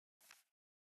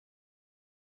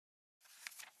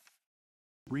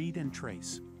Read and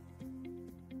trace.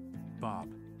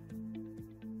 Bob.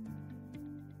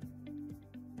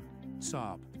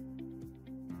 Sob.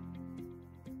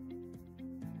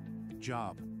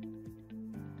 Job.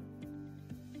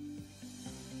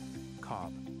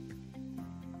 Cob.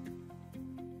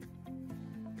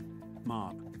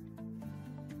 Mob.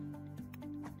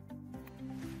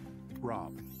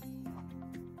 Rob.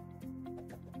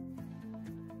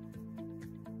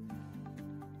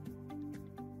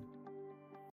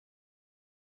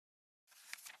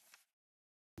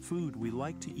 Food we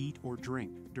like to eat or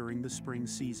drink during the spring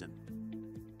season.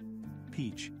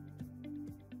 Peach.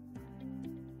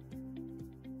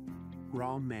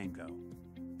 Raw mango.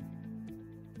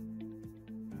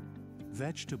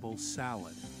 Vegetable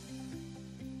salad.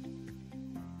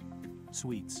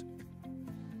 Sweets.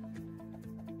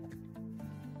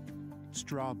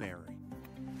 Strawberry.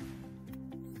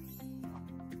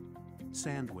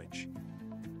 Sandwich.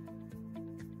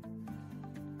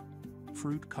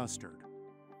 Fruit custard.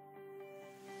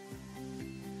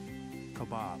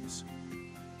 Kebabs.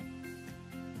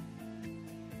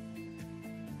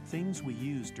 Things we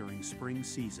use during spring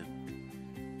season.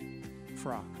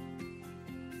 Frock.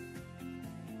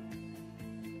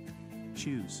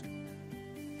 Shoes.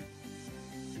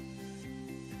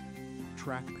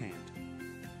 Track pant.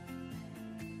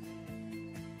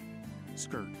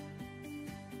 Skirt.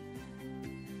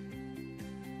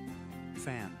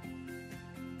 Fan.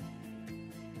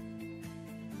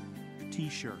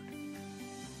 T-shirt.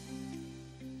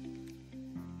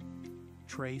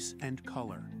 Trace and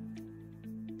color.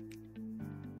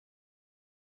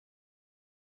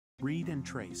 Read and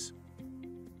trace.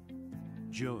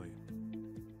 Joy.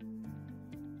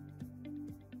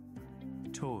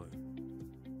 Toy.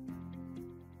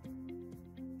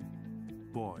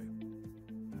 Boy.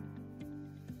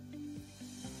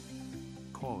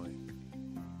 Koi.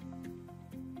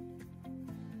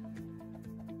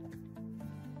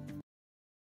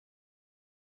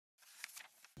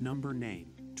 Number name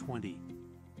 20.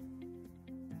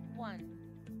 1,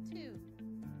 2,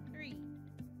 3,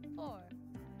 4,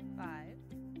 5,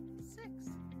 6,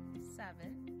 7,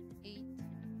 8,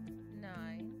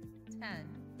 9, 10,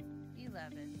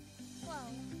 11, 12,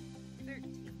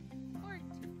 13,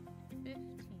 14, 15,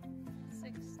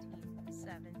 16,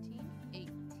 17,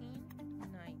 18,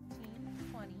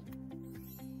 19, 20.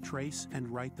 Trace and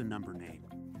write the number name.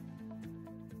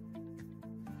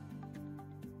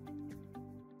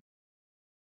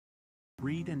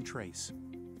 Read and trace.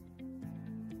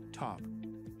 Top.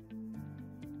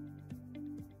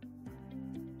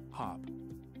 Hop.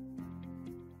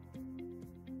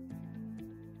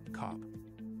 Cop.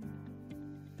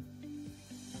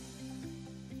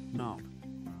 Knob.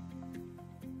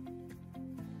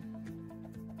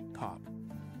 Cop.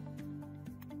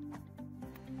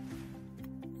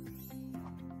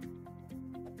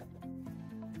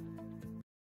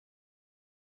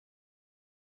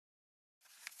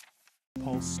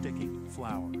 Pulse sticking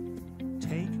flower.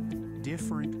 Take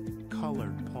different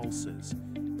colored pulses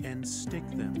and stick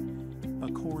them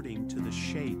according to the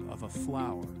shape of a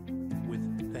flower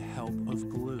with the help of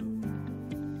glue.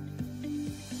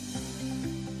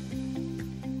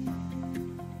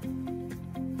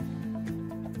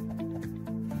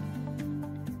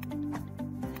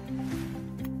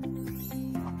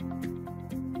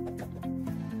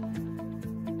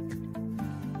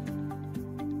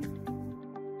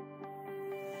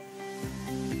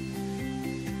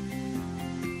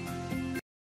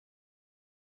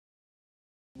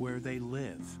 Where they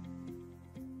live.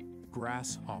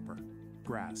 Grasshopper,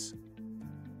 grass.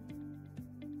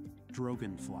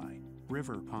 Dragonfly,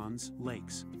 river ponds,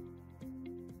 lakes.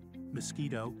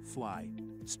 Mosquito, fly,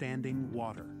 standing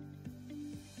water.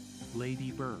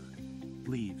 Ladybird,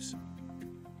 leaves.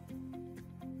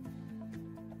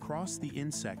 Cross the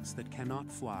insects that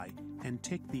cannot fly and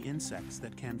tick the insects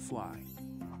that can fly.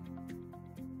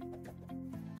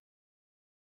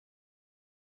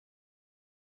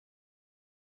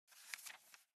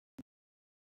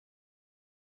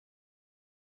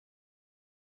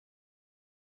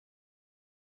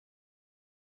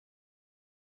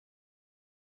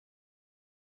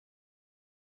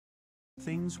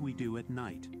 Things we do at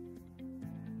night.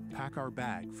 Pack our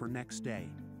bag for next day.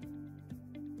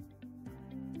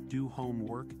 Do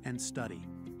homework and study.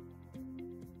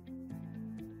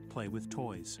 Play with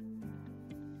toys.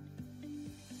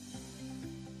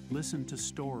 Listen to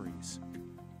stories.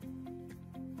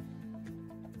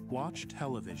 Watch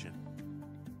television.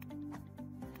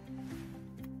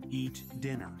 Eat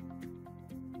dinner.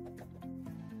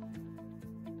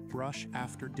 Brush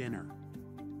after dinner.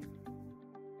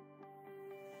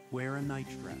 Wear a night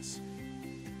dress.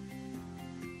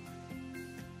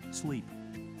 Sleep.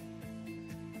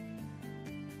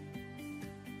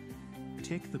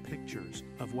 Tick the pictures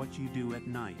of what you do at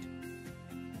night.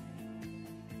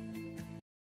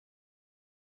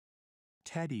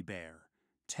 Teddy bear,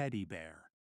 teddy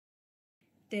bear.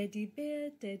 Teddy bear,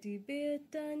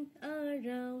 turn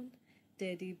around.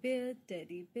 Teddy bear,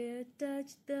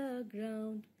 touch the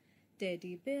ground.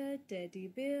 Teddy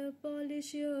bear,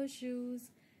 polish your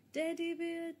shoes. Teddy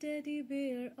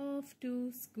bear, off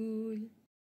to school.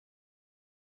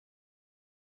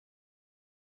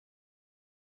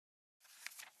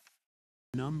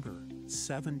 Number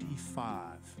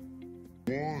 75.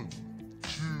 1, 2,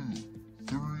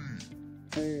 3,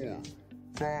 4,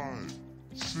 5,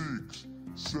 6,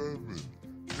 7,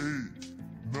 8,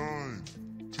 9,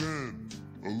 10,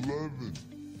 11,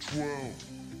 12,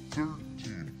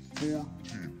 13, 14,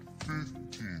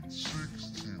 15,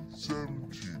 16,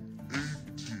 17,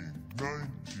 18,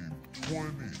 19,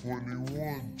 20,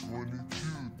 21, 22,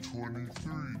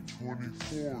 23,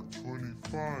 24,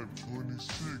 25,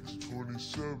 26,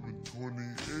 27,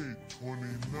 28,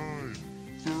 29,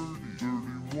 30,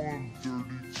 31,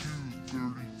 32,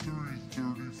 33,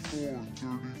 34,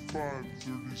 35,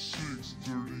 36,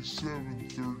 37,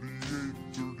 38,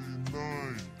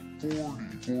 39, 40,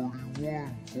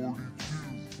 41, 42,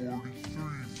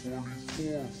 43,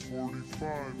 44,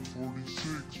 45,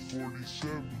 46,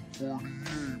 47,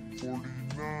 48,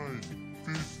 49,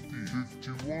 50,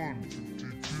 51,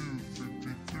 52,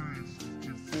 53,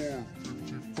 54,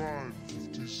 55,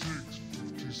 56,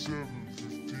 57,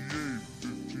 58,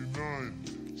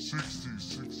 59, 60,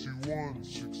 61,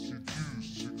 62,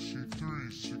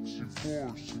 63,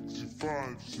 64,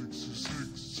 65,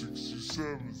 66,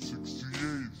 67,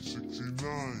 68,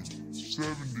 69,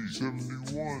 70,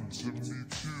 71,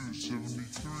 72,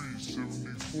 73,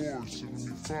 74,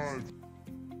 75.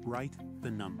 Write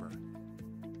the number.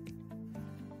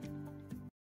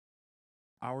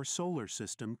 Our solar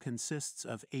system consists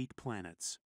of 8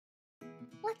 planets.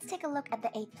 Let's take a look at the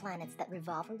 8 planets that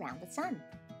revolve around the Sun.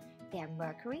 They are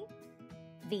Mercury,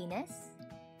 Venus,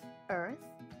 Earth,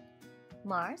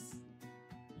 Mars,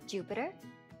 Jupiter,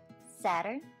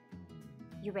 Saturn,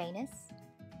 Uranus,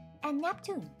 and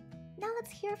Neptune. Now let's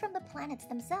hear from the planets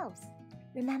themselves.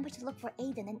 Remember to look for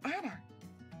Aiden and Anna.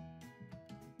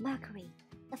 Mercury,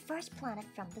 the first planet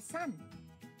from the Sun.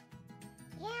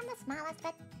 Yeah, I'm the smallest,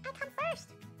 but I come first.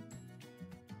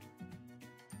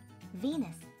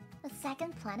 Venus, the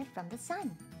second planet from the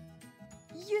Sun.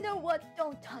 You know what?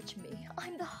 Don't touch me.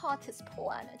 I'm the hottest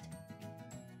planet.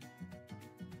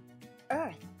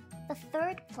 Earth, the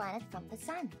third planet from the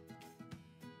Sun.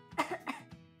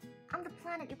 I'm the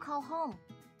planet you call home.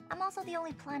 I'm also the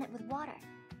only planet with water.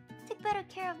 Take better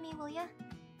care of me, will ya?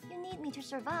 You need me to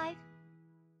survive.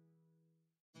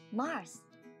 Mars,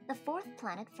 the fourth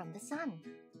planet from the Sun.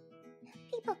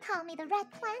 People call me the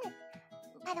Red Planet.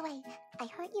 By the way, I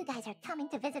heard you guys are coming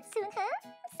to visit soon, huh?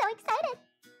 I'm so excited!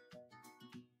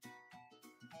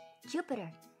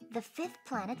 Jupiter, the fifth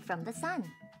planet from the Sun.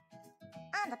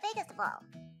 I'm the biggest of all.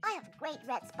 I have a great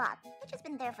red spot, which has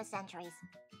been there for centuries.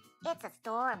 It's a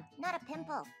storm, not a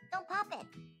pimple. Don't pop it.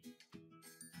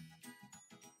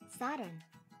 Saturn,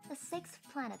 the sixth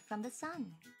planet from the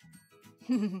Sun.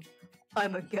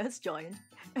 I'm a gas giant,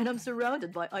 and I'm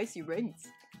surrounded by icy rings.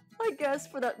 I guess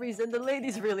for that reason the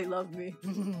ladies really love me.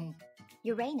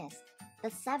 Uranus, the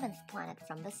seventh planet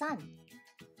from the Sun.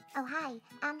 Oh, hi.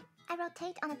 I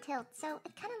rotate on a tilt, so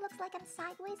it kind of looks like I'm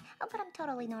sideways, but I'm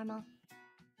totally normal.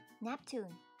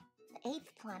 Neptune, the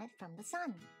eighth planet from the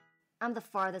Sun. I'm the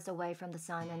farthest away from the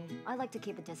Sun, and I like to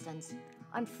keep a distance.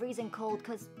 I'm freezing cold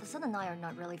because the Sun and I are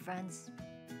not really friends.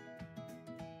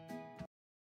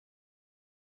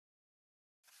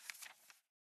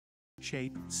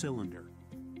 Shape, cylinder.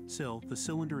 Sil, the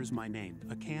cylinder is my name.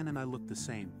 A can and I look the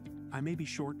same. I may be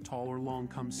short, tall, or long,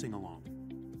 come sing along.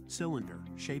 Cylinder,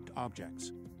 shaped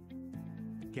objects.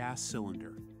 Gas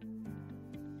cylinder.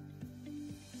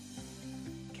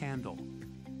 Candle.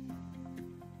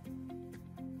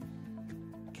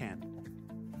 Can.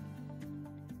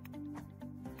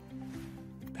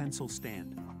 Pencil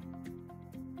stand.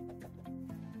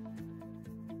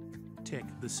 Tick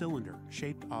the cylinder,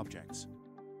 shaped objects.